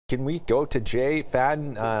can we go to Jay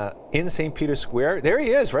Fadden in St. Peter's Square? There he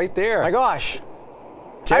is, right there. My gosh.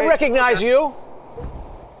 Jay, I recognize you.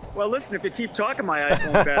 Well, listen, if you keep talking, my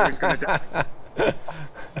iPhone battery's going to die.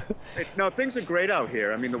 No, things are great out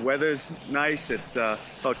here. I mean, the weather's nice. It's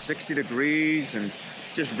about 60 degrees and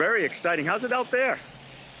just very exciting. How's it out there?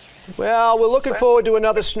 Well, we're looking forward to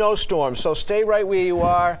another snowstorm, so stay right where you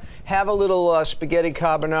are, have a little spaghetti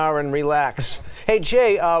carbonara and relax. Hey,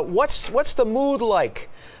 Jay, what's the mood like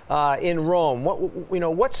in Rome?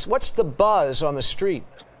 What's the buzz on the street?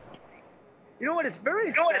 You know what? It's very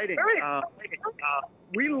exciting.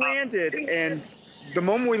 We landed, and the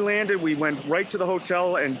moment we landed, we went right to the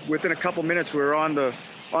hotel, and within a couple minutes, we were on the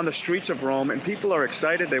streets of Rome, and people are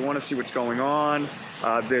excited. They want to see what's going on.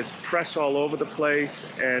 There's press all over the place,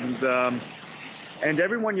 and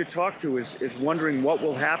everyone you talk to is wondering what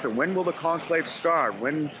will happen. When will the conclave start?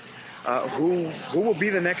 When, who will be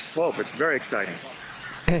the next pope? It's very exciting.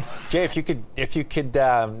 Jay, if you could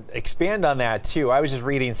expand on that too. I was just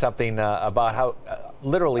reading something about how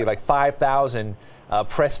literally like 5,000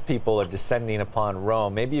 press people are descending upon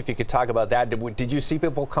Rome. Maybe if you could talk about that. Did you see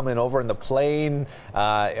people coming over in the plane?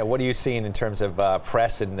 What are you seeing in terms of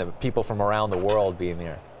press and the people from around the world being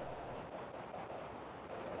there?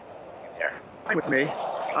 With me,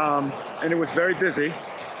 and it was very busy.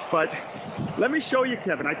 But let me show you,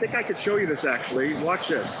 Kevin. I think I could show you this actually. Watch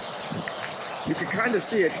this. You can kind of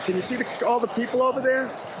see it. Can you see all the people over there?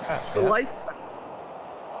 The lights?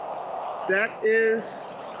 That is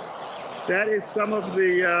some of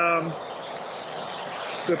the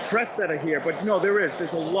press that are here. But no,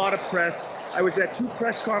 there's a lot of press. I was at 2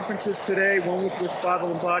 press conferences today. One was with Father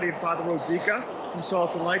Lombardi and Father Rosica from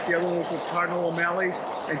Salt and Light. The other one was with Cardinal O'Malley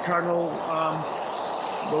and Cardinal,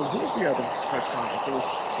 well, who was the other press conference? It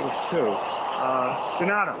was 2.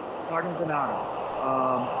 Donato, Cardinal Donato.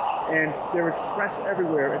 And there is press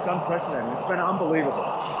everywhere. It's unprecedented. It's been unbelievable.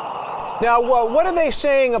 Now, what are they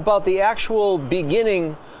saying about the actual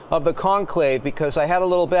beginning of the conclave? Because I had a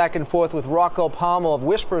little back and forth with Rocco Palmo of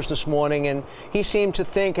Whispers this morning, and he seemed to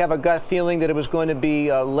have a gut feeling that it was going to be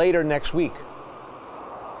later next week.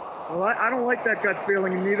 Well, I don't like that gut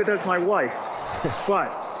feeling, and neither does my wife.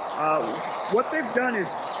 But what they've done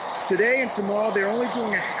is today and tomorrow, they're only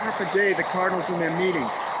doing a half a day, the cardinals in their meetings.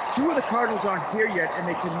 2 of the cardinals aren't here yet, and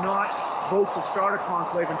they cannot vote to start a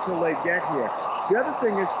conclave until they get here. The other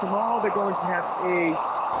thing is tomorrow they're going to have a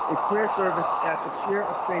prayer service at the chair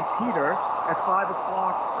of St. Peter at 5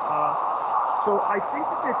 o'clock. So I think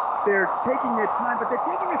that they're taking their time, but they're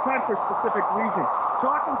taking their time for a specific reason.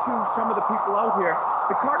 Talking to some of the people out here,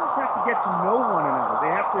 the cardinals have to get to know one another.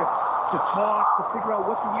 They have to talk, to figure out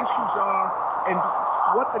what the issues are and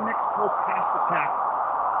what the next pope has to tackle.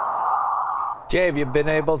 Jay, have you been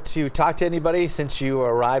able to talk to anybody since you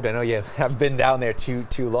arrived? I know you haven't been down there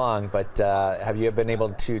too long, but have you been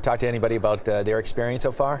able to talk to anybody about their experience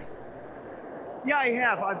so far? Yeah, I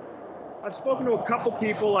have. I've spoken to a couple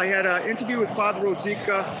people. I had an interview with Father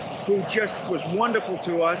Rosica, who just was wonderful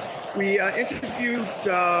to us. We interviewed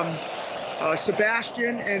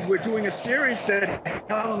Sebastian, and we're doing a series that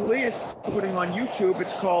Helen Lee is putting on YouTube.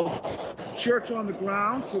 It's called Church on the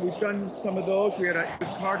Ground. So we've done some of those. We had a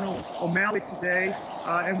Cardinal O'Malley today,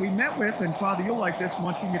 and we met with, and Father, you'll like this,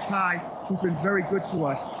 Monsignor Tai, who's been very good to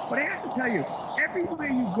us. But I have to tell you, everywhere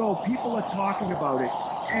you go, people are talking about it.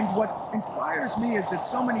 And what inspires me is that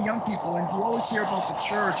so many young people, and you always hear about the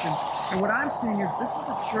church, and what I'm seeing is this is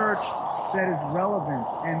a church that is relevant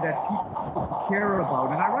and that people care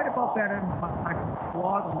about. And I write about that in my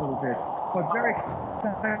blog a little bit, but very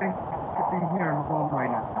exciting to be here in Rome right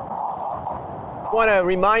now. I want to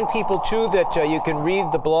remind people, too, that you can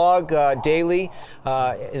read the blog daily,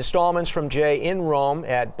 installments from Jay in Rome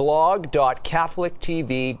at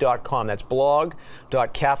blog.catholictv.com. That's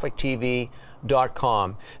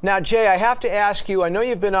blog.catholictv.com. Now, Jay, I have to ask you, I know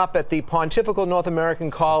you've been up at the Pontifical North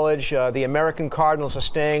American College. The American Cardinals are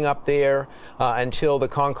staying up there until the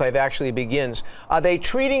conclave actually begins. Are they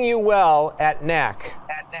treating you well at NAC?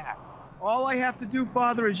 All I have to do,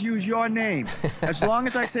 Father, is use your name. As long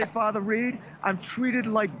as I say Father Reed, I'm treated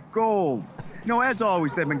like gold. No, as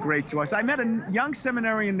always, they've been great to us. I met a young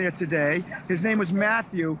seminarian there today. His name was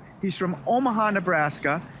Matthew. He's from Omaha,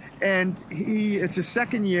 Nebraska. And it's his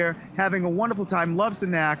 2nd year, having a wonderful time, loves the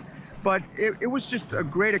NAC. But it was just a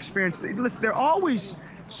great experience. Listen, they're always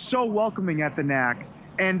so welcoming at the NAC.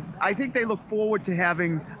 And I think they look forward to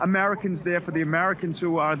having Americans there, for the Americans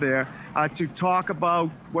who are there, to talk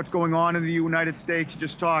about what's going on in the United States,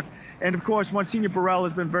 just talk. And of course, Monsignor Burrell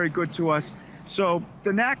has been very good to us. So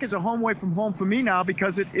the NAC is a home away from home for me now,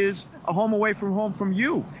 because it is a home away from home from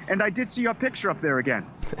you. And I did see your picture up there again.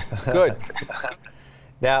 Good.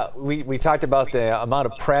 Now, we talked about the amount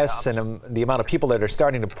of press and the amount of people that are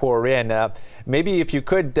starting to pour in. Maybe if you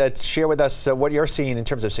could share with us what you're seeing in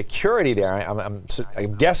terms of security there. I'm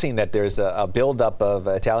guessing that there's a buildup of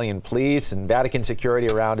Italian police and Vatican security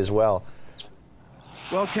around as well.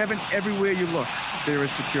 Well, Kevin, everywhere you look, there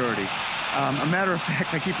is security. A matter of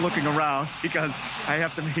fact, I keep looking around because I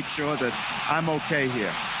have to make sure that I'm okay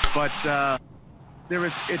here. But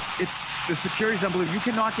the security is unbelievable. You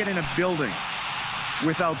cannot get in a building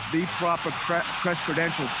without the proper press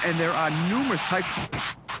credentials, and there are numerous types of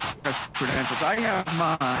press credentials. I have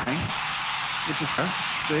mine, which is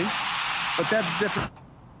see, but that's different.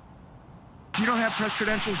 If you don't have press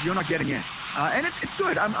credentials, you're not getting in, and it's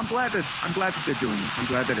good. I'm glad that they're doing this. I'm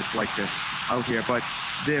glad that it's like this out here. But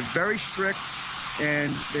they're very strict,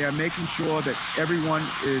 and they are making sure that everyone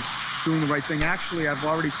is doing the right thing. Actually, I've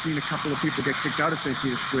already seen a couple of people get kicked out of St.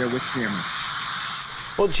 Peter's Square with cameras.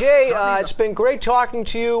 Well, Jay, it's been great talking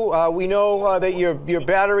to you. We know that your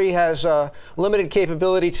battery has limited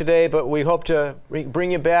capability today, but we hope to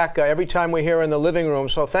bring you back every time we're here in the living room.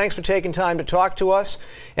 So thanks for taking time to talk to us,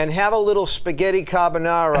 and have a little spaghetti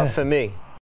carbonara for me.